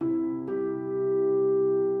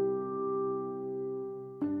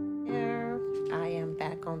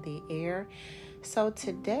back on the air. So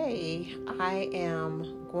today I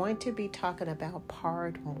am going to be talking about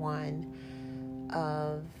part 1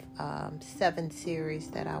 of 7 series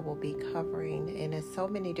that I will be covering. And there's so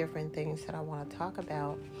many different things that I want to talk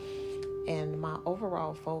about. And my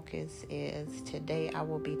overall focus is today I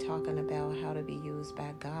will be talking about how to be used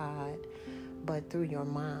by God, but through your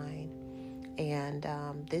mind. And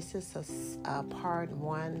this is a part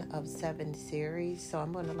 1 of 7 series. So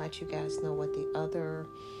I'm going to let you guys know what the other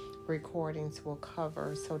recordings will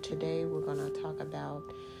cover. So today we're going to talk about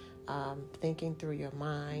thinking through your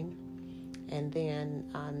mind. And then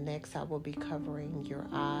next I will be covering your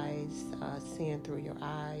eyes, seeing through your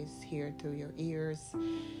eyes, hear through your ears,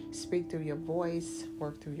 speak through your voice,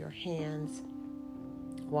 work through your hands,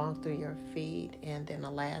 walk through your feet. And then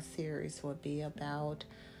the last series will be about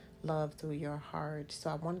love through your heart. So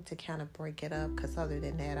I wanted to kind of break it up because other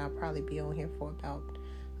than that, I'll probably be on here for about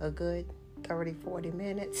a good 30-40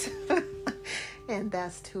 minutes. And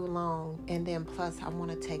that's too long. And then plus I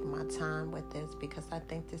want to take my time with this because I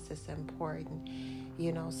think this is important.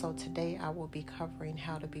 So today I will be covering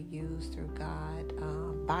how to be used through God,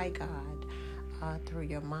 by God, through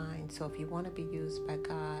your mind. So if you want to be used by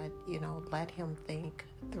God, let him think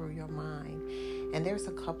through your mind. And there's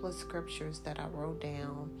a couple of scriptures that I wrote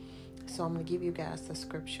down. So I'm going to give you guys the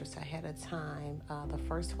scriptures ahead of time. The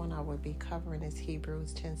first one I will be covering is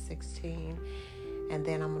Hebrews 10:16. And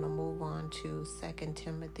then I'm going to move on to 2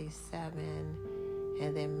 Timothy 7.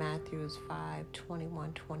 And then Matthews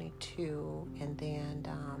 5:21-22. And then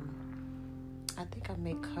I think I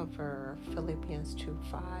may cover Philippians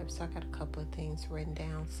 2:5. So I got a couple of things written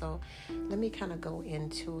down. So let me kind of go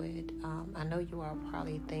into it. I know you are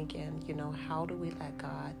probably thinking, how do we let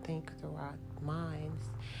God think through our minds?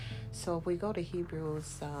 So if we go to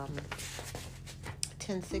Hebrews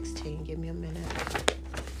 10:16, give me a minute.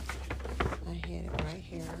 I had it right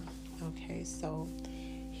here. Okay, so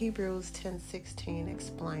Hebrews 10:16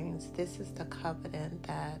 explains, "This is the covenant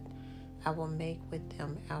that I will make with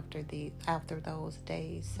them after those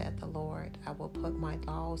days, said the Lord. I will put my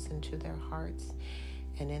laws into their hearts,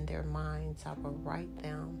 and in their minds I will write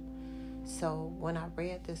them." So when I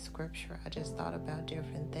read this scripture, I just thought about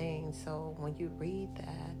different things. So when you read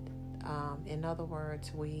that, in other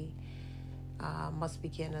words, we must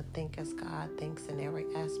begin to think as God thinks in every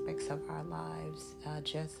aspects of our lives,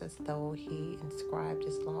 just as though he inscribed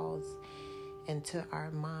his laws into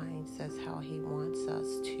our minds. That's how he wants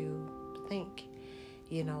us to think.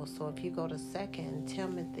 So if you go to 2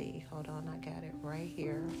 Timothy, hold on, I got it right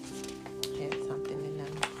here. I had something in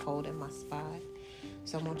there holding my spot.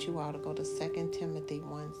 So I want you all to go to 2 Timothy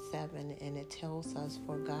 1:7, and it tells us,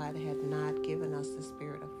 "For God had not given us the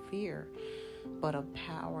spirit of fear, but of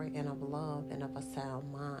power and of love and of a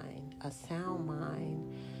sound mind." A sound mind,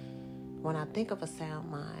 when I think of a sound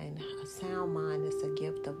mind is a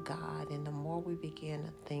gift of God. And the more we begin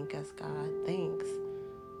to think as God thinks,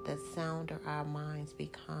 the sounder our minds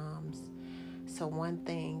becomes. So one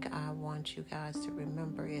thing I want you guys to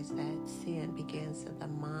remember is that sin begins in the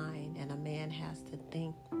mind, and a man has to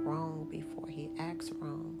think wrong before he acts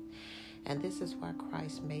wrong. And this is why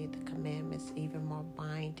Christ made the commandments even more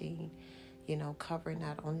binding, covering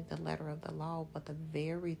not only the letter of the law, but the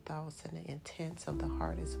very thoughts and the intents of the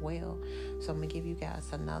heart as well. So I'm going to give you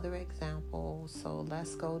guys another example. So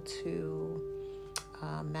let's go to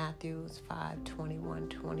Matthews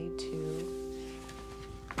 5:21-22.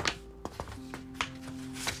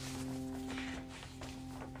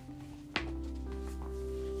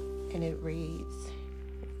 And it reads,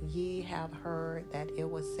 "Ye have heard that it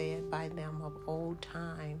was said by them of old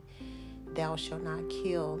time, Thou shalt not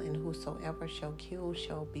kill, and whosoever shall kill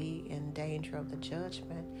shall be in danger of the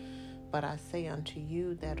judgment. But I say unto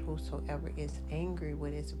you that whosoever is angry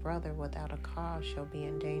with his brother without a cause shall be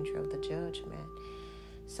in danger of the judgment."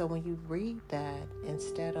 So when you read that,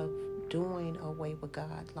 instead of doing away with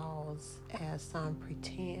God's laws, as some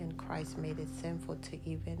pretend, Christ made it sinful to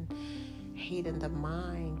even hate in the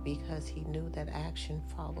mind because he knew that action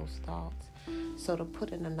follows thoughts. So to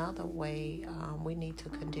put it another way, we need to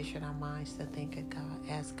condition our minds to think of God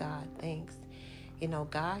as God thinks.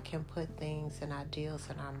 God can put things and ideals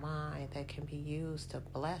in our mind that can be used to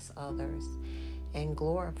bless others and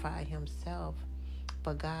glorify himself.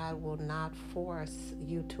 But God will not force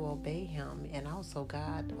you to obey him. And also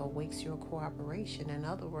God awaits your cooperation. In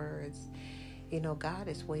other words, God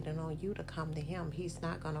is waiting on you to come to him. He's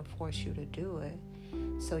not going to force you to do it.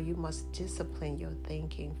 So you must discipline your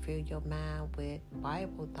thinking, fill your mind with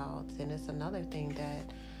Bible thoughts. And it's another thing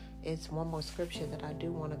that it's one more scripture that I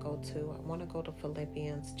do want to go to. I want to go to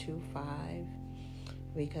Philippians 2:5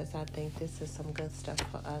 because I think this is some good stuff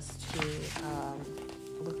for us to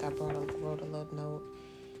Look, I wrote a little note.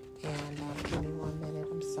 And give me 1 minute.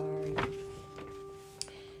 I'm sorry.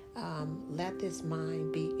 Let this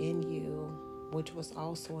mind be in you, which was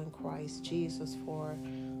also in Christ Jesus, for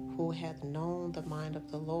who hath known the mind of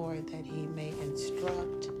the Lord, that he may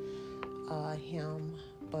instruct him.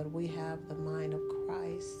 But we have the mind of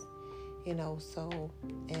Christ, so,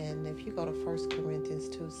 and if you go to 1 Corinthians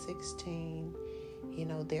 2:16,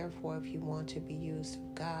 therefore, if you want to be used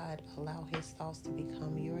of God, allow his thoughts to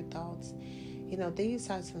become your thoughts. These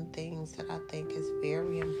are some things that I think is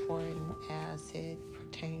very important as it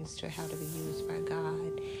pertains to how to be used by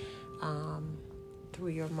God through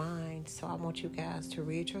your mind. So I want you guys to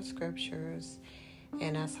read your scriptures.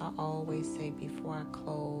 And as I always say before I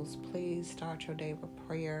close, please start your day with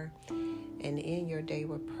prayer and end your day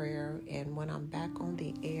with prayer. And when I'm back on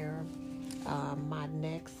the air,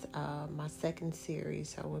 my second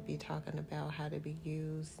series, I will be talking about how to be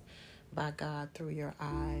used by God through your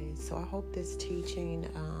eyes. So I hope this teaching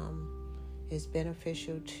is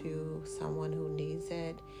beneficial to someone who needs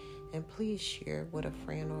it. And please share with a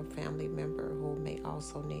friend or family member who may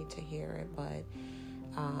also need to hear it. But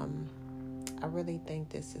I really think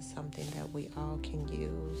this is something that we all can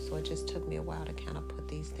use. So it just took me a while to kind of put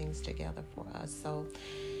these things together for us. So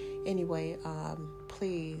anyway,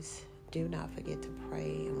 please do not forget to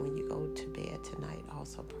pray. And when you go to bed tonight,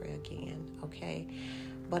 also pray again, okay?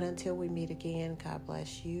 But until we meet again, God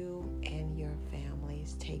bless you and your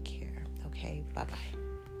families. Take care, okay? Bye-bye.